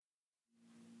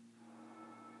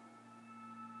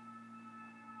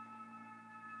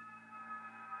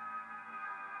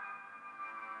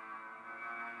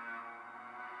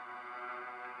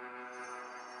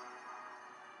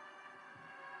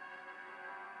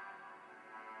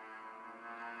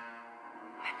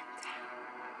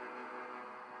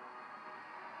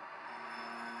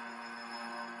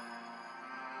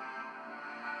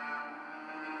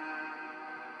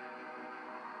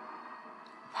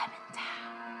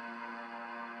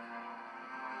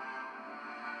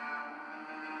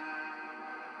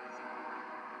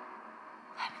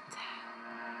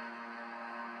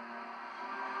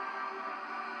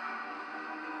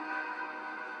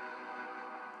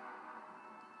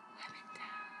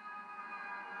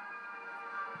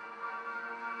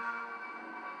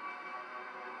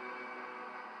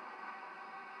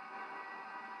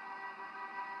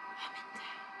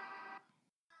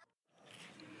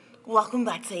Welcome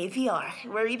back to APR,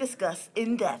 where we discuss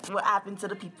in depth what happened to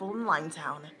the people in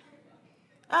Limetown.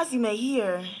 As you may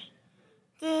hear,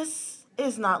 this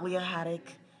is not Leah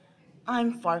Haddock.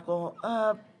 I'm Farkhal,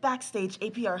 a backstage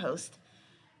APR host.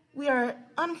 We are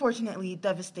unfortunately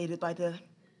devastated by the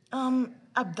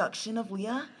abduction of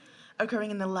Leah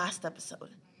occurring in the last episode.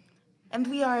 And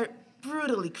we are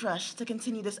brutally crushed to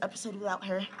continue this episode without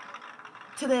her.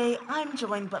 Today, I'm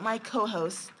joined by my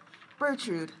co-host,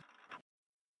 Bertrude.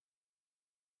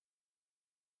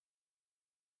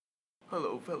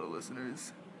 Hello, fellow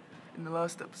listeners. In the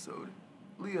last episode,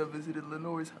 Leah visited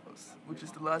Lenore's house, which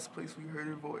is the last place we heard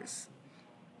her voice.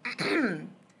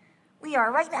 We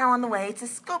are right now on the way to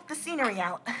scope the scenery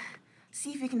out.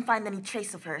 See if we can find any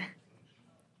trace of her.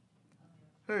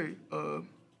 Hey,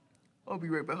 I'll be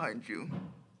right behind you.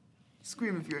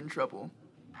 Scream if you're in trouble.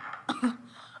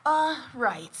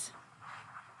 Right.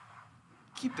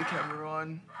 Keep the camera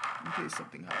on, in case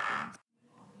something happens.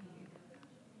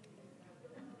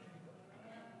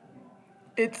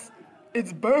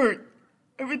 It's burnt.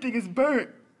 Everything is burnt.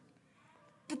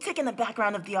 The tick in the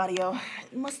background of the audio,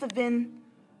 it must have been...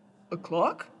 A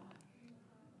clock?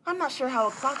 I'm not sure how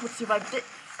a clock would survive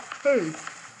Hey,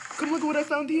 come look at what I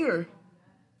found here.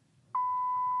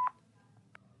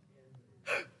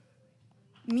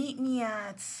 Meet me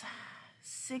at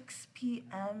 6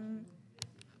 p.m.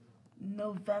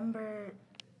 November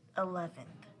 11th.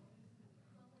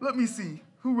 Let me see.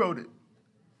 Who wrote it?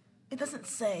 It doesn't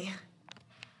say.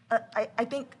 I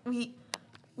think we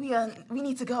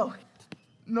need to go.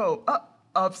 No,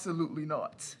 absolutely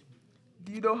not.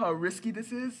 Do you know how risky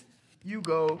this is? You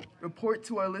go, report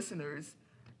to our listeners,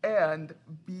 and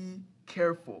be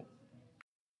careful.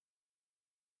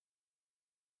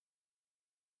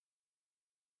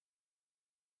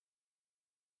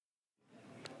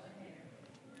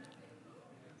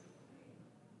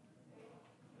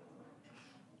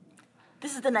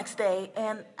 This is the next day,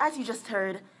 and as you just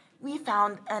heard, we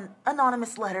found an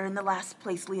anonymous letter in the last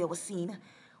place Leah was seen.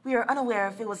 We are unaware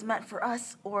if it was meant for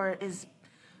us or is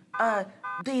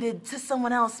dated to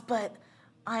someone else, but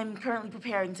I'm currently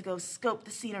preparing to go scope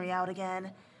the scenery out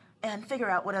again and figure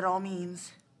out what it all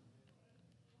means.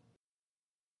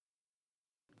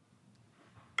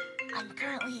 I'm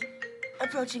currently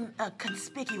approaching a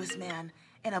conspicuous man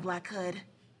in a black hood.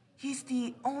 He's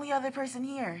the only other person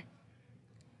here.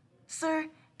 Sir,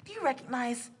 do you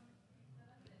recognize...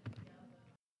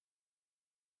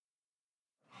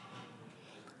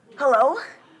 Hello?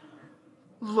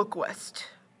 Look west,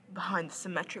 behind the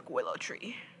symmetric willow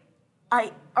tree.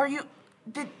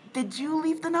 Did you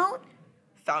leave the note?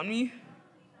 Found me?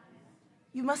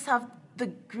 You must have the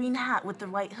green hat with the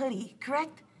white hoodie,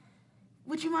 correct?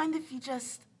 Would you mind if you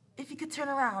could turn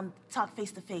around, talk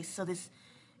face to face so this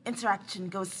interaction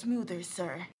goes smoother,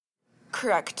 sir?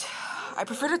 Correct. I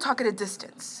prefer to talk at a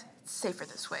distance. It's safer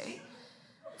this way.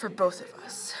 For both of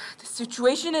us. The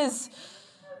situation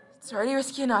it's already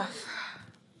risky enough.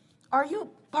 Are you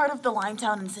part of the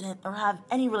Limetown incident or have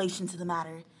any relation to the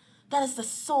matter? That is the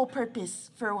sole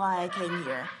purpose for why I came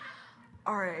here.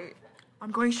 All right. I'm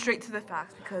going straight to the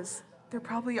facts because they're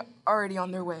probably already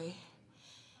on their way.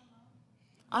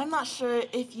 I'm not sure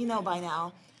if you know by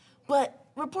now, but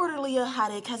reporter Leah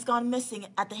Haddock has gone missing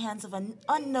at the hands of an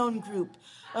unknown group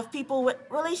of people with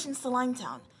relations to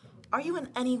Limetown. Are you in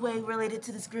any way related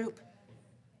to this group?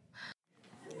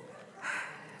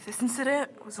 This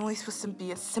incident was only supposed to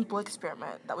be a simple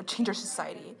experiment that would change our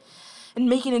society and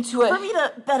make it into a... For me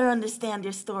to better understand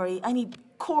your story, I need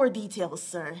core details,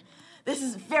 sir. This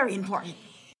is very important.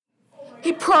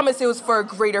 He promised it was for a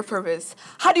greater purpose.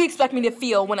 How do you expect me to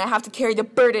feel when I have to carry the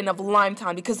burden of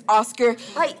Limetown because Oscar...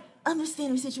 I understand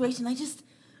your situation.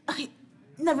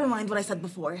 Never mind what I said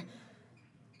before.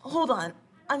 Hold on.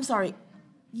 I'm sorry.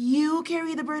 You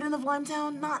carry the burden of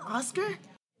Limetown, not Oscar?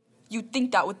 You'd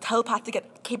think that with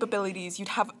telepathic capabilities, you'd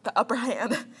have the upper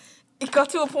hand. It got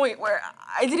to a point where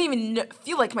I didn't even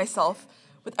feel like myself.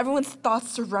 With everyone's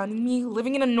thoughts surrounding me,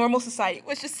 living in a normal society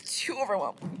was just too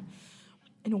overwhelming.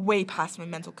 And way past my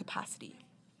mental capacity.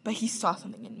 But he saw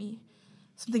something in me.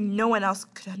 Something no one else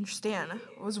could understand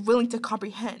or was willing to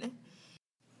comprehend.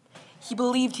 He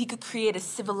believed he could create a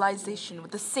civilization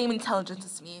with the same intelligence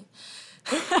as me.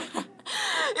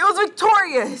 It was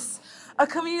victorious! A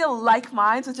community of like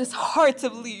minds was just hard to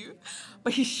believe,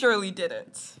 but he surely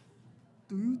didn't.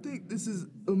 Do you think this is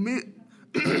a myth?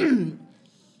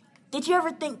 Did you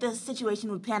ever think the situation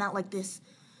would pan out like this?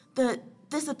 The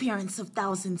disappearance of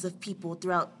thousands of people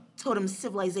throughout Totem's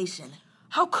civilization.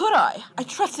 How could I? I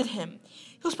trusted him.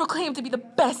 He was proclaimed to be the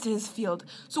best in his field,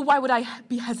 so why would I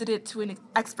be hesitant to an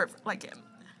expert like him?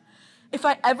 If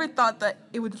I ever thought that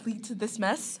it would lead to this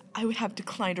mess, I would have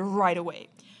declined right away.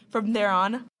 From there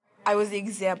on, I was the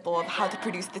example of how to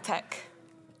produce the tech.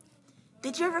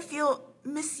 Did you ever feel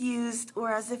misused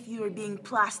or as if you were being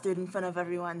plastered in front of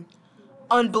everyone?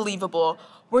 Unbelievable.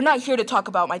 We're not here to talk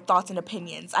about my thoughts and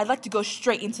opinions. I'd like to go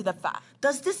straight into the facts.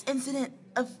 Does this incident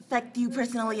affect you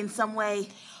personally in some way?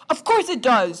 Of course it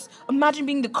does. Imagine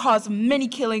being the cause of many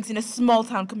killings in a small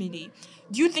town community.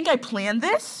 Do you think I planned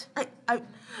this?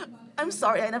 I'm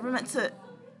sorry, I never meant to.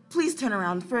 Please turn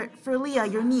around for Leah,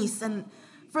 your niece, and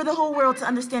for the whole world to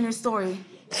understand your story.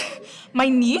 My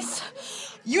niece?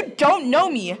 You don't know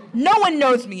me. No one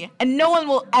knows me, and no one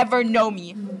will ever know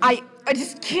me. I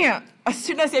just can't. As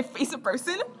soon as I face a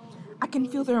person, I can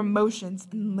feel their emotions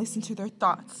and listen to their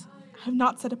thoughts. I have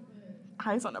not set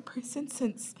eyes on a person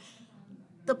since...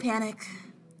 The panic.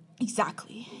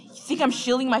 Exactly. You think I'm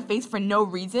shielding my face for no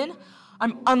reason?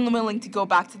 I'm unwilling to go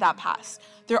back to that past.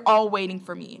 They're all waiting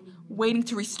for me, waiting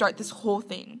to restart this whole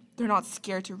thing. They're not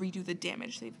scared to redo the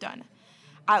damage they've done.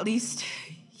 At least,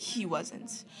 he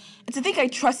wasn't. And to think I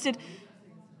trusted...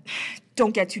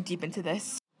 Don't get too deep into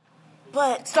this.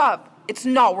 But... Stop. It's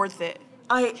not worth it.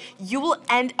 You will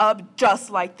end up just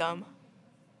like them.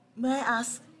 May I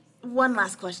ask one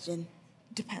last question?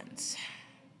 Depends.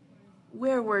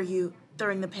 Where were you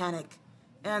during the panic?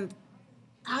 And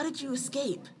how did you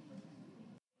escape?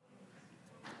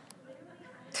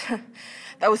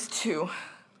 That was 2.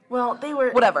 Well, they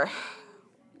were... Whatever.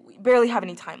 We barely have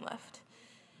any time left.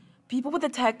 People with the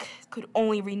tech could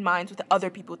only read minds with other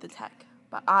people with the tech.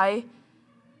 But I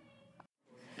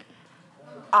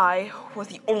was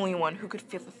the only one who could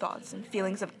feel the thoughts and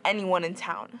feelings of anyone in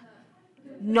town.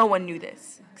 No one knew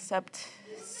this, except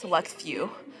select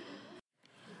few.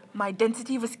 My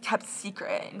identity was kept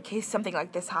secret in case something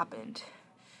like this happened.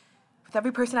 With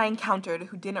every person I encountered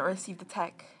who didn't receive the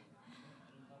tech,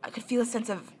 I could feel a sense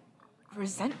of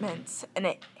resentment and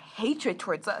a hatred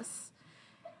towards us.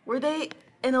 Were they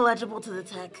ineligible to the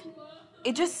tech?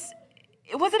 It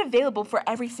wasn't available for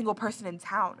every single person in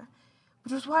town,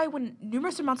 which was why when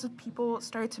numerous amounts of people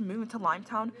started to move into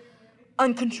Limetown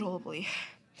uncontrollably,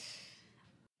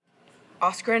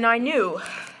 Oscar and I knew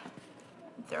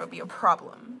there would be a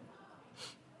problem.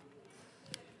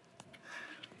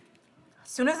 As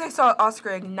soon as I saw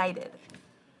Oscar ignited,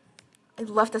 I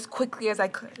left as quickly as I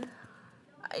could.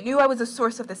 I knew I was the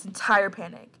source of this entire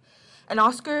panic, and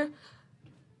Oscar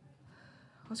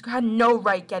had no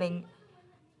right getting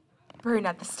burned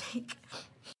at the stake.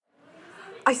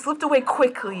 I slipped away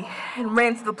quickly and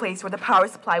ran to the place where the power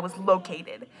supply was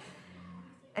located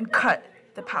and cut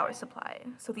the power supply,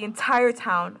 so the entire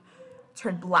town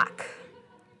turned black.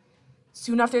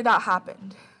 Soon after that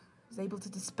happened, I was able to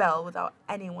dispel without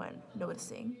anyone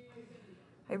noticing.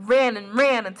 I ran and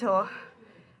ran until I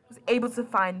was able to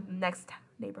find the next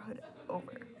neighborhood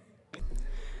over.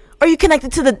 Are you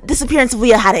connected to the disappearance of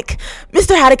Leah Haddock?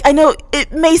 Mr. Haddock, I know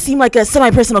it may seem like a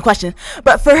semi-personal question,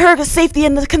 but for her safety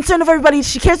and the concern of everybody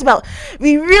she cares about,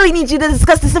 we really need you to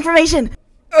discuss this information.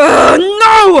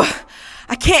 No!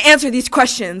 I can't answer these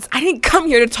questions. I didn't come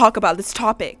here to talk about this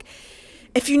topic.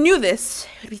 If you knew this,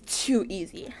 it would be too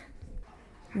easy.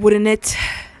 Wouldn't it?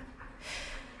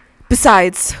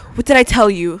 Besides, what did I tell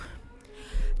you?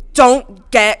 Don't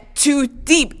get too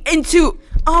deep into...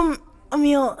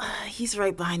 Emile, he's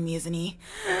right behind me, isn't he?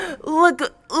 Look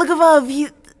above.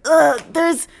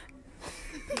 There's...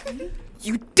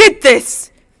 You did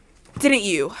this, didn't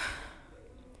you?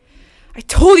 I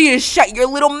told you to shut your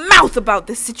little mouth about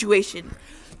this situation.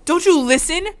 Don't you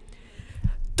listen?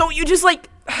 Don't you just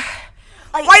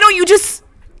why don't you just...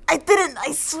 I didn't,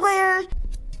 I swear.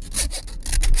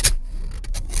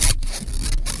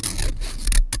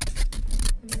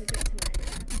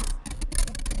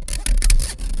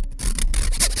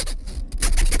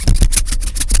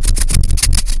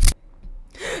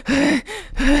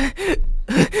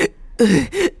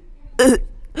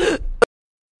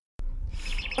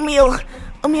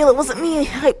 Emile, it wasn't me.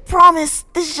 I promise.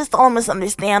 This is just all a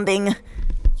misunderstanding.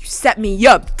 You set me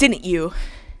up, didn't you?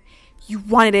 You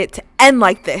wanted it to end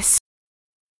like this.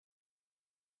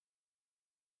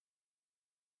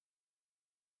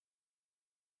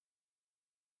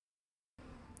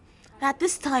 At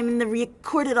this time in the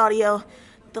recorded audio,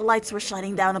 the lights were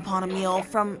shining down upon Emile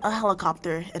from a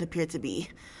helicopter, it appeared to be.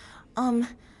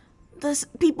 The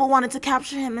people wanted to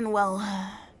capture him and, well...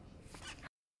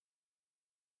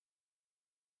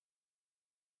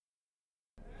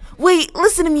 Wait,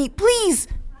 listen to me, please!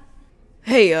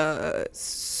 Hey,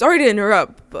 sorry to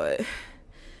interrupt, but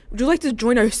would you like to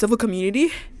join our civil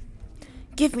community?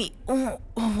 Give me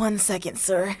 1 second,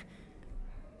 sir.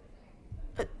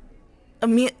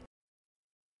 Emile...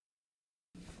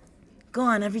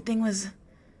 gone. Everything was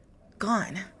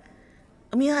gone.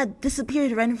 Emile had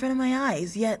disappeared right in front of my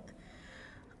eyes, yet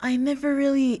I never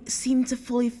really seemed to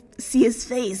fully see his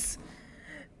face.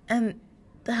 And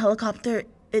the helicopter,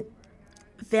 it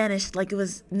vanished like it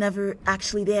was never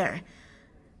actually there.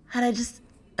 Had I just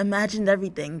imagined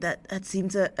everything that had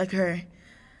seemed to occur?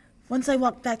 Once I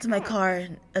walked back to my car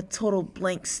in a total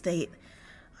blank state,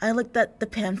 I looked at the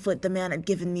pamphlet the man had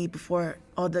given me before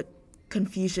all the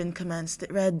confusion commenced.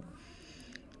 It read,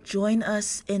 "Join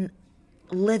us in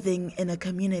living in a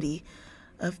community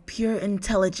of pure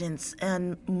intelligence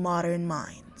and modern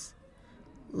minds.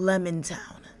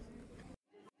 Lemontown."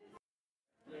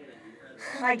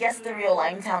 I guess the real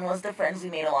Limetown was the friends we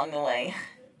made along the way.